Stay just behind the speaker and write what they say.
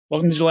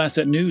Welcome to Digital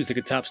Asset News. Look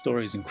at top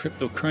stories in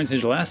cryptocurrency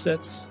digital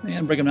assets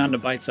and break them down into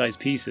bite-sized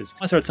pieces.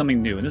 I started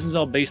something new, and this is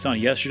all based on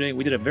yesterday.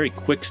 We did a very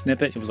quick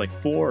snippet. It was like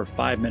 4 or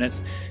 5 minutes.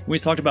 And we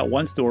talked about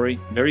one story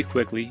very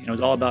quickly, and it was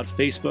all about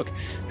Facebook,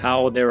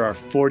 how there are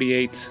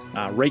 48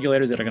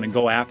 regulators that are going to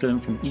go after them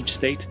from each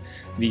state,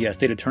 the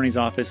state attorney's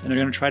office, and they're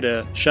going to try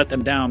to shut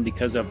them down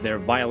because of their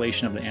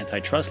violation of the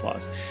antitrust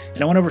laws.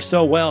 And it went over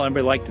so well,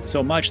 everybody liked it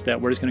so much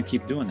that we're just going to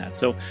keep doing that.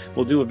 So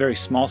we'll do a very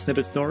small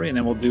snippet story, and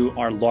then we'll do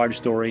our large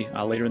story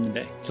later in the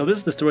day. So this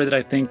is the story that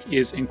I think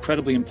is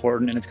incredibly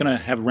important, and it's going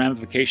to have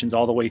ramifications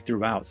all the way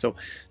throughout. So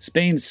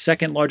Spain's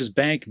second largest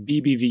bank,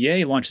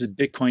 BBVA, launches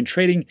Bitcoin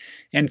trading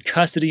and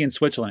custody in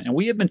Switzerland. And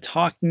we have been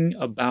talking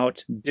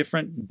about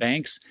different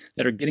banks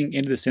that are getting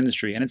into this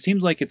industry, and it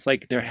seems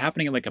like they're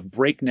happening at like a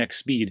breakneck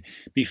speed.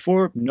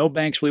 Before, no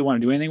banks really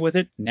want to do anything with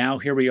it. Now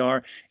here we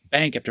are.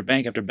 Bank after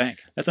bank after bank.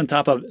 That's on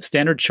top of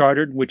Standard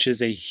Chartered, which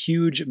is a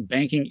huge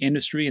banking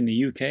industry in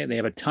the UK. They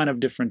have a ton of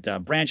different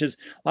branches,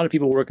 a lot of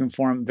people working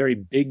for them, very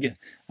big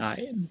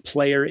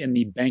player in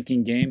the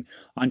banking game.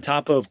 On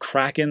top of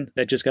Kraken,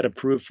 that just got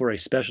approved for a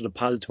special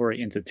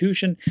depository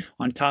institution.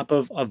 On top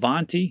of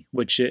Avanti,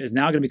 which is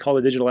now going to be called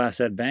a digital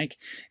asset bank.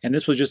 And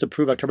this was just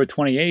approved October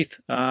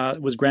 28th,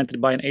 was granted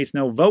by an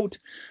 8-0 vote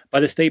by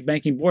the state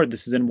banking board.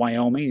 This is in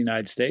Wyoming,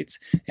 United States.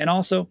 And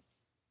also,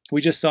 we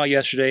just saw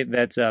yesterday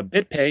that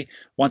BitPay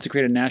wants to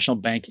create a national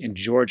bank in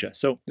Georgia.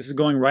 So this is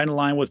going right in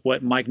line with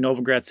what Mike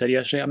Novogratz said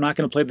yesterday. I'm not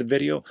going to play the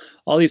video.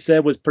 All he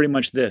said was pretty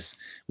much this.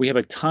 We have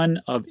a ton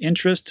of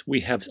interest. We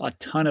have a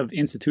ton of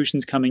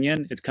institutions coming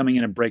in. It's coming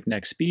in at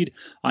breakneck speed,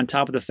 on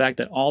top of the fact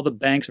that all the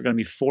banks are going to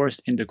be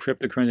forced into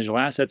cryptocurrency digital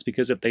assets,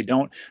 because if they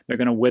don't, they're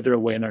going to wither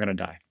away and they're going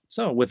to die.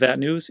 So with that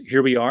news,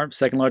 here we are.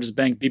 Second largest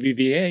bank,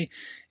 BBVA,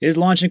 is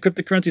launching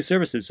cryptocurrency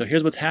services. So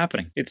here's what's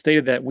happening. It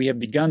stated that we have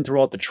begun to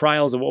roll out the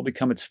trials of what will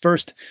become its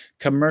first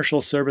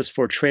commercial service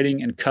for trading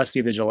and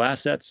custody of digital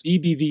assets.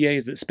 BBVA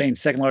is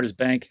Spain's second largest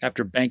bank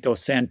after Banco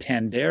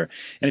Santander.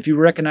 And if you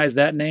recognize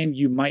that name,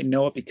 you might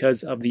know it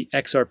because of the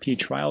XRP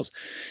trials.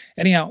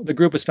 Anyhow, the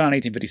group was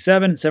founded in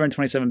 1857,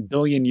 727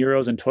 billion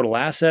euros in total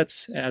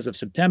assets as of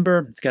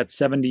September. It's got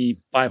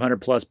 7,500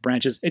 plus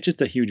branches. It's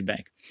just a huge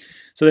bank.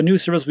 So the new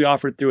service we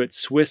offered through its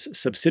Swiss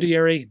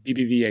subsidiary,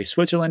 BBVA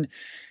Switzerland.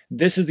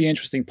 This is the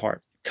interesting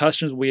part.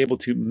 Customers will be able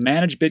to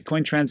manage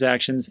Bitcoin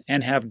transactions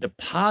and have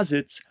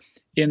deposits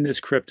in this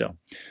crypto.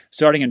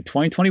 Starting in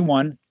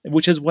 2021,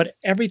 which is what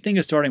everything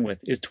is starting with,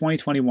 is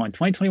 2021.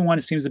 2021,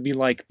 it seems to be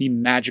like the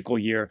magical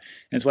year,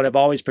 and it's what I've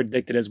always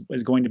predicted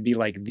is going to be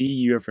like the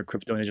year for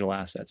crypto and digital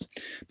assets.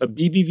 But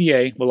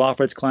BBVA will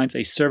offer its clients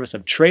a service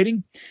of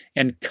trading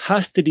and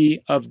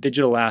custody of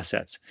digital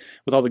assets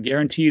with all the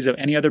guarantees of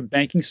any other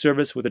banking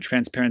service, with a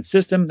transparent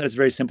system that is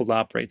very simple to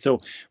operate. So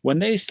when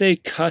they say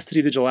custody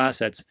of digital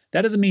assets,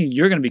 that doesn't mean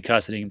you're going to be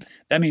custodying.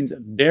 That means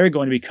they're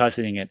going to be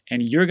custodying it,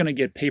 and you're going to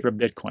get paper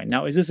Bitcoin.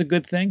 Now, is this a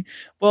good thing?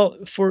 Well,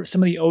 for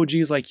some of the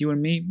OGs like you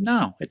and me,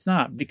 no, it's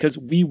not, because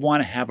we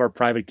want to have our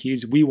private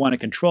keys. We want to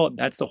control it.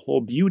 That's the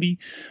whole beauty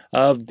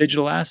of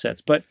digital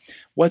assets. But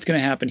what's going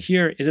to happen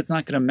here is it's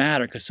not going to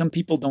matter, because some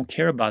people don't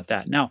care about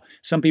that. Now,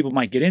 some people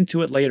might get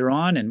into it later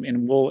on,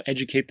 and we'll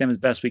educate them as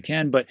best we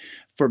can. But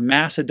for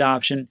mass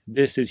adoption,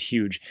 this is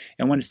huge.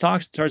 And when it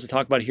starts to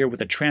talk about here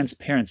with a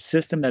transparent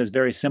system that is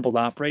very simple to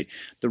operate,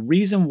 the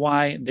reason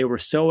why they were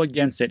so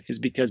against it is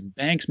because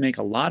banks make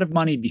a lot of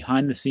money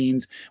behind the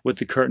scenes with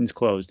the curtains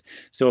closed.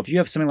 So if you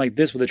have something like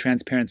this with a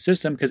transparent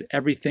system, because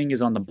everything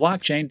is on the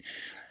blockchain,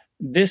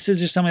 this is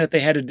just something that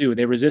they had to do.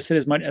 They resisted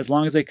as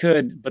long as they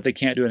could, but they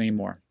can't do it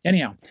anymore.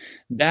 Anyhow,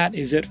 that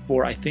is it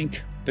for, I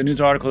think, the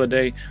news article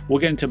today. We'll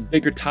get into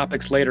bigger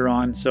topics later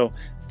on. So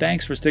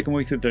thanks for sticking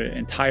with me through the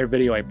entire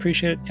video. I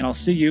appreciate it, and I'll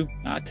see you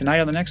tonight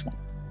on the next one.